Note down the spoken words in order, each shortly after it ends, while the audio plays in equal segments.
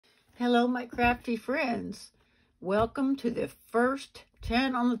Hello, my crafty friends. Welcome to the first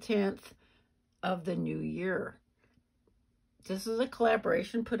 10 on the 10th of the new year. This is a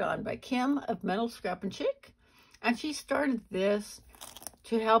collaboration put on by Kim of Metal Scrap and Chick, and she started this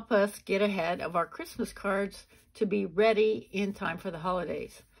to help us get ahead of our Christmas cards to be ready in time for the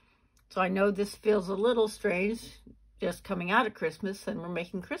holidays. So I know this feels a little strange, just coming out of Christmas and we're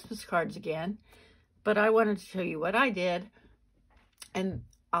making Christmas cards again, but I wanted to show you what I did, and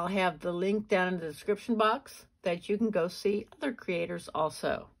I'll have the link down in the description box that you can go see other creators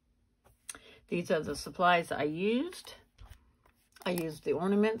also. These are the supplies I used. I used the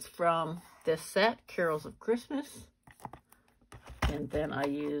ornaments from this set, Carols of Christmas. And then I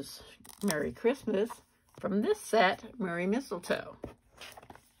use Merry Christmas from this set, Merry Mistletoe.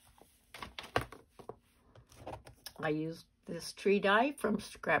 I used this tree die from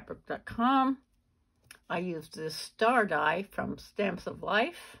scrapbook.com. I used this star die from Stamps of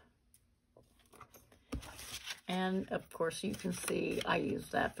Life. And of course you can see I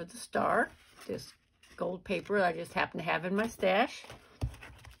used that for the star. This gold paper I just happen to have in my stash.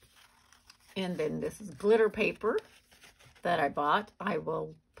 And then this is glitter paper that I bought. I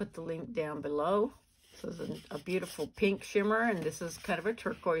will put the link down below. This is a beautiful pink shimmer, and this is kind of a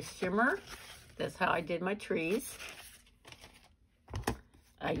turquoise shimmer. That's how I did my trees.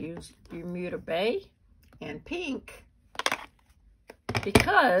 I used Bermuda Bay and pink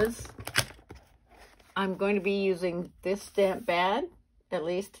because I'm going to be using this stamp pad at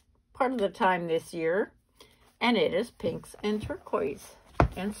least part of the time this year, and it is pinks and turquoise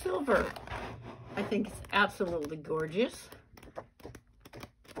and silver. I think it's absolutely gorgeous.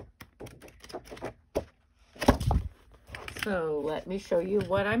 So let me show you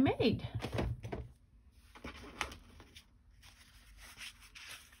what I made.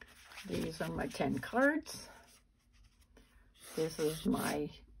 These are my 10 cards. This is my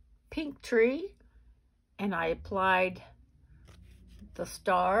pink tree, and I applied the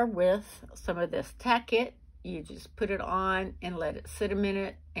star with some of this tack it. You just put it on and let it sit a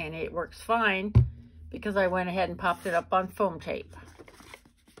minute, and it works fine because I went ahead and popped it up on foam tape.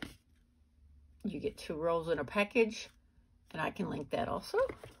 You get 2 rolls in a package, and I can link that also.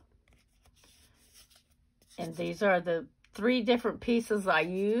 And these are the 3 different pieces I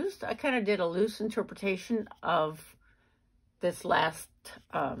used. I kind of did a loose interpretation of this last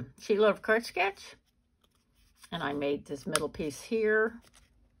sheet load of card sketch. And I made this middle piece here.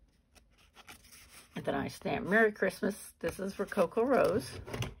 And then I stamped Merry Christmas. This is for Coco Rose.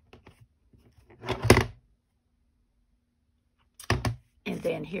 And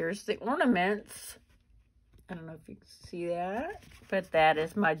then here's the ornaments. I don't know if you can see that, but that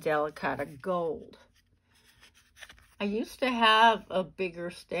is my Delicata Gold. I used to have a bigger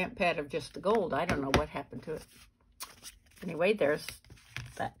stamp pad of just the gold. I don't know what happened to it. Anyway, there's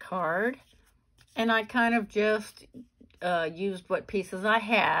that card. And I kind of just used what pieces I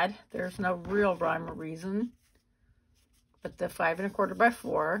had. There's no real rhyme or reason. But the 5 1/4 by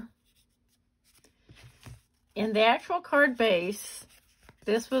 4. In the actual card base,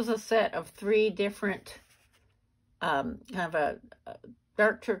 this was a set of 3 different, kind of a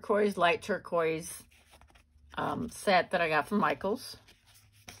dark turquoise, light turquoise set that I got from Michaels.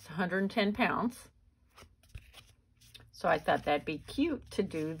 It's 110 pounds. So I thought that'd be cute to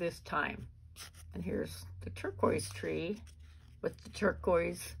do this time. And here's the turquoise tree with the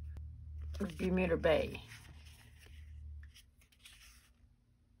turquoise Bermuda Bay.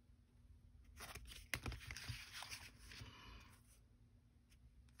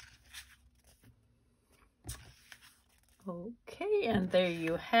 Okay, and there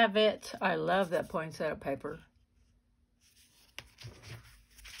you have it. I love that poinsettia paper.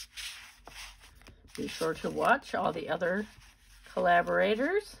 Be sure to watch all the other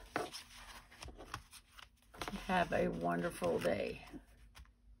collaborators. Have a wonderful day.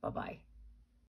 Bye-bye.